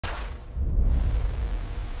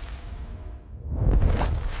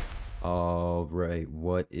All right,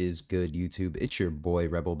 what is good, YouTube? It's your boy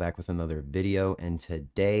Rebel back with another video, and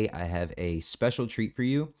today I have a special treat for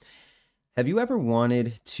you. Have you ever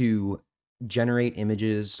wanted to generate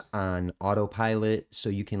images on autopilot so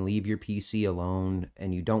you can leave your PC alone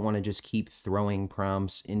and you don't want to just keep throwing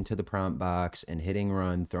prompts into the prompt box and hitting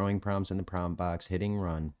run, throwing prompts in the prompt box, hitting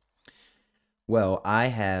run? Well, I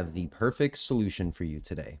have the perfect solution for you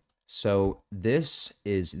today. So this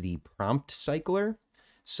is the prompt cycler.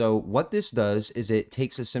 So what this does is it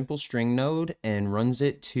takes a simple string node and runs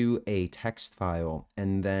it to a text file,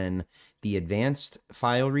 and then the advanced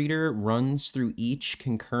file reader runs through each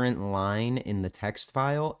concurrent line in the text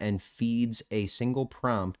file and feeds a single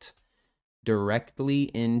prompt directly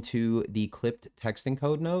into the clipped text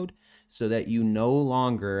encode node so that you no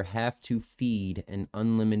longer have to feed an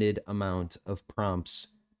unlimited amount of prompts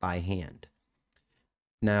by hand.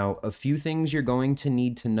 Now, a few things you're going to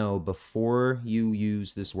need to know before you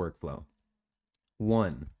use this workflow.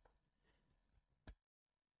 One,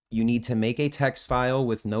 you need to make a text file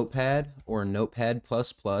with Notepad or Notepad++.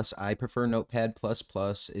 I prefer Notepad++.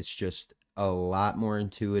 It's just a lot more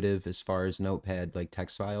intuitive as far as Notepad, like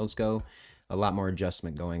text files go. A lot more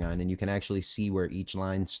adjustment going on, and you can actually see where each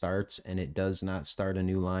line starts, and it does not start a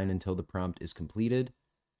new line until the prompt is completed.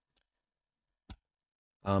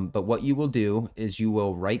 But what you will do is you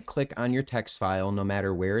will right click on your text file, no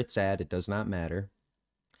matter where it's at, it does not matter.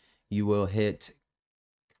 You will hit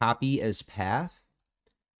copy as path,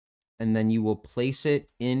 and then you will place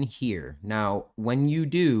it in here. Now, when you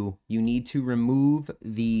do, you need to remove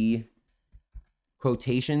the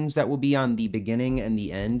quotations that will be on the beginning and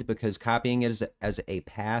the end, because copying it as a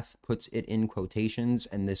path puts it in quotations,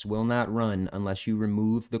 and this will not run unless you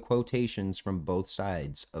remove the quotations from both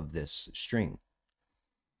sides of this string.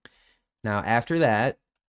 Now, after that,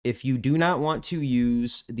 if you do not want to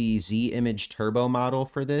use the Z-Image-Turbo model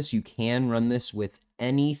for this, you can run this with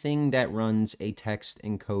anything that runs a text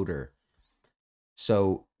encoder.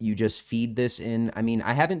 So you just feed this in. I mean,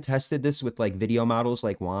 I haven't tested this with like video models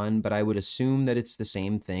like Juan, but I would assume that it's the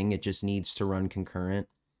same thing. It just needs to run concurrent.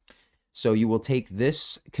 So you will take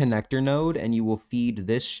this connector node and you will feed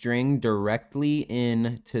this string directly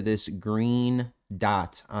into this green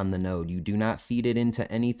dot on the node. You do not feed it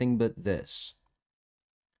into anything but this.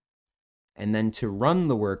 And then to run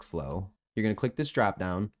the workflow, you're going to click this drop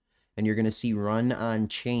down and you're going to see run on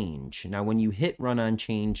change. Now, when you hit run on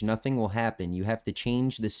change, nothing will happen. You have to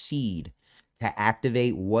change the seed to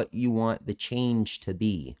activate what you want the change to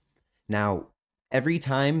be. Now, every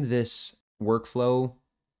time this workflow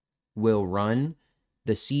will run,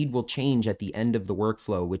 the seed will change at the end of the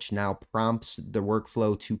workflow, which now prompts the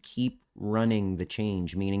workflow to keep running the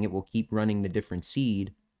change, meaning it will keep running the different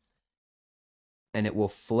seed and it will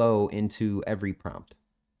flow into every prompt.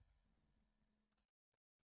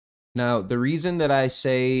 Now, the reason that I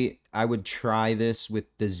say I would try this with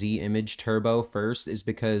the Z-Image-Turbo first is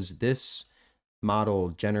because this model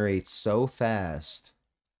generates so fast.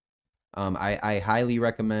 I highly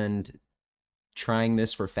recommend trying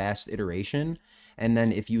this for fast iteration. And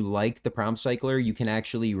then if you like the prompt cycler, you can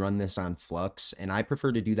actually run this on Flux. And I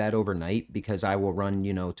prefer to do that overnight because I will run,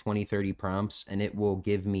 20, 30 prompts and it will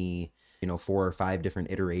give me, 4 or 5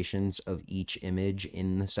 different iterations of each image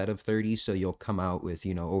in the set of 30. So you'll come out with,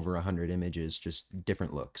 over 100 images, just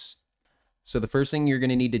different looks. So the first thing you're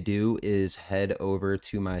going to need to do is head over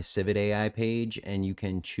to my Civet AI page, and you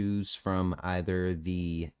can choose from either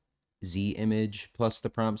the Z-Image plus the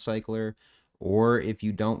prompt cycler, or if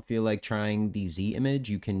you don't feel like trying the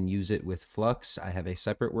Z-Image, you can use it with Flux. I have a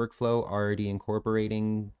separate workflow already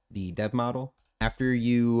incorporating the dev model. After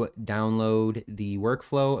you download the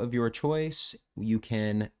workflow of your choice, you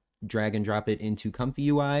can drag and drop it into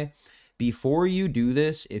COMFYUI. Before you do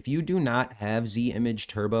this, if you do not have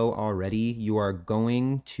Z-Image-Turbo already, you are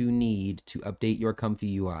going to need to update your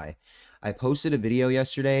COMFYUI. I posted a video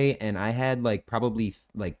yesterday and I had probably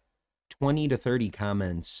 20 to 30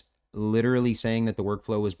 comments literally saying that the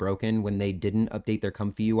workflow was broken when they didn't update their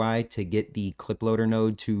COMFYUI to get the clip loader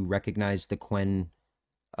node to recognize the Quen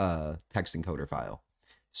text encoder file.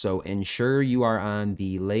 So ensure you are on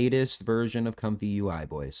the latest version of COMFYUI,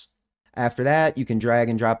 boys. After that, you can drag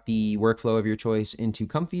and drop the workflow of your choice into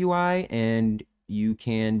COMFYUI and you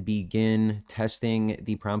can begin testing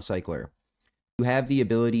the prompt cycler. You have the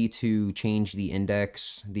ability to change the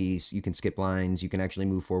index. You can skip lines. You can actually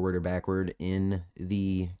move forward or backward in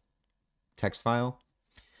the text file.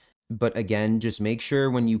 But again, just make sure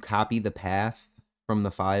when you copy the path from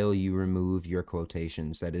the file, you remove your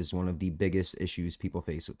quotations. That is one of the biggest issues people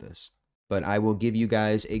face with this. But I will give you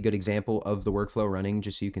guys a good example of the workflow running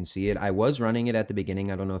just so you can see it. I was running it at the beginning.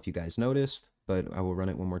 I don't know if you guys noticed. but I will run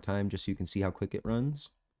it one more time just so you can see how quick it runs.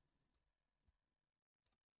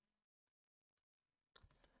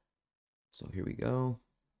 So here we go.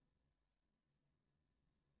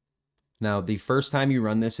 Now, the first time you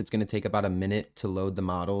run this, it's going to take about a minute to load the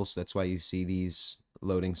models. That's why you see these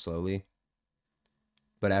loading slowly.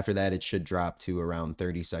 But after that, it should drop to around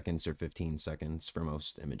 30 seconds or 15 seconds for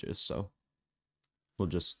most images. So we'll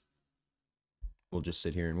just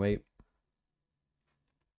sit here and wait.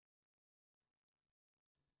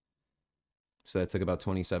 So that took about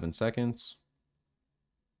 27 seconds.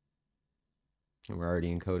 And we're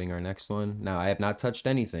already encoding our next one. Now, I have not touched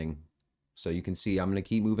anything. So you can see I'm going to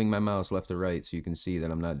keep moving my mouse left to right so you can see that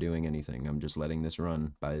I'm not doing anything. I'm just letting this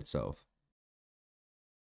run by itself.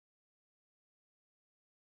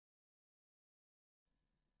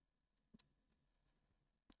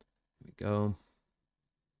 Here we go.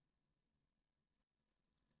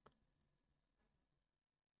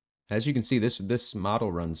 As you can see, this model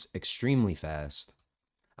runs extremely fast.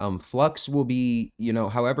 Flux will be,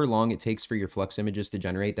 however long it takes for your Flux images to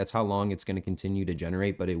generate, that's how long it's going to continue to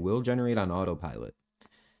generate, but it will generate on autopilot.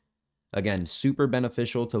 Again, super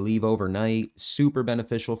beneficial to leave overnight, super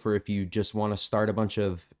beneficial for if you just want to start a bunch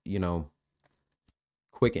of,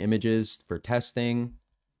 quick images for testing.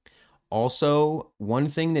 Also, one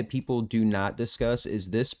thing that people do not discuss is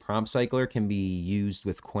this prompt cycler can be used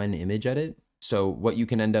with Qwen image edit. So what you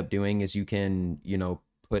can end up doing is you can,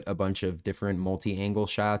 put a bunch of different multi-angle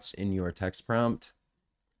shots in your text prompt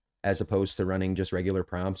as opposed to running just regular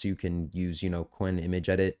prompts. You can use, Qwen image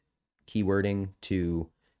edit keywording to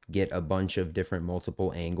get a bunch of different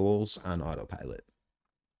multiple angles on autopilot.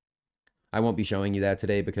 I won't be showing you that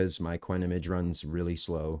today because my Qwen image runs really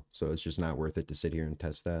slow, so it's just not worth it to sit here and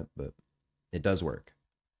test that, but it does work.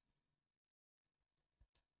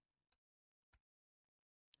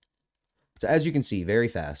 So as you can see, very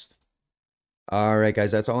fast. All right,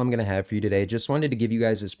 guys, that's all I'm going to have for you today. Just wanted to give you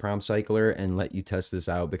guys this prompt cycler and let you test this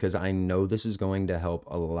out because I know this is going to help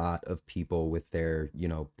a lot of people with their,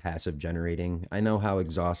 passive generating. I know how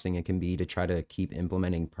exhausting it can be to try to keep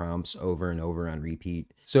implementing prompts over and over on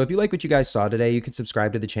repeat. So if you like what you guys saw today, you can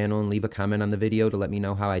subscribe to the channel and leave a comment on the video to let me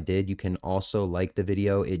know how I did. You can also like the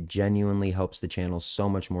video. It genuinely helps the channel so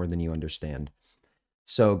much more than you understand.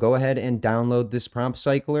 So go ahead and download this prompt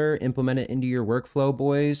cycler, implement it into your workflow,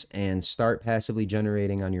 boys, and start passively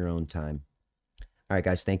generating on your own time. All right,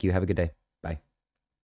 guys, thank you. Have a good day.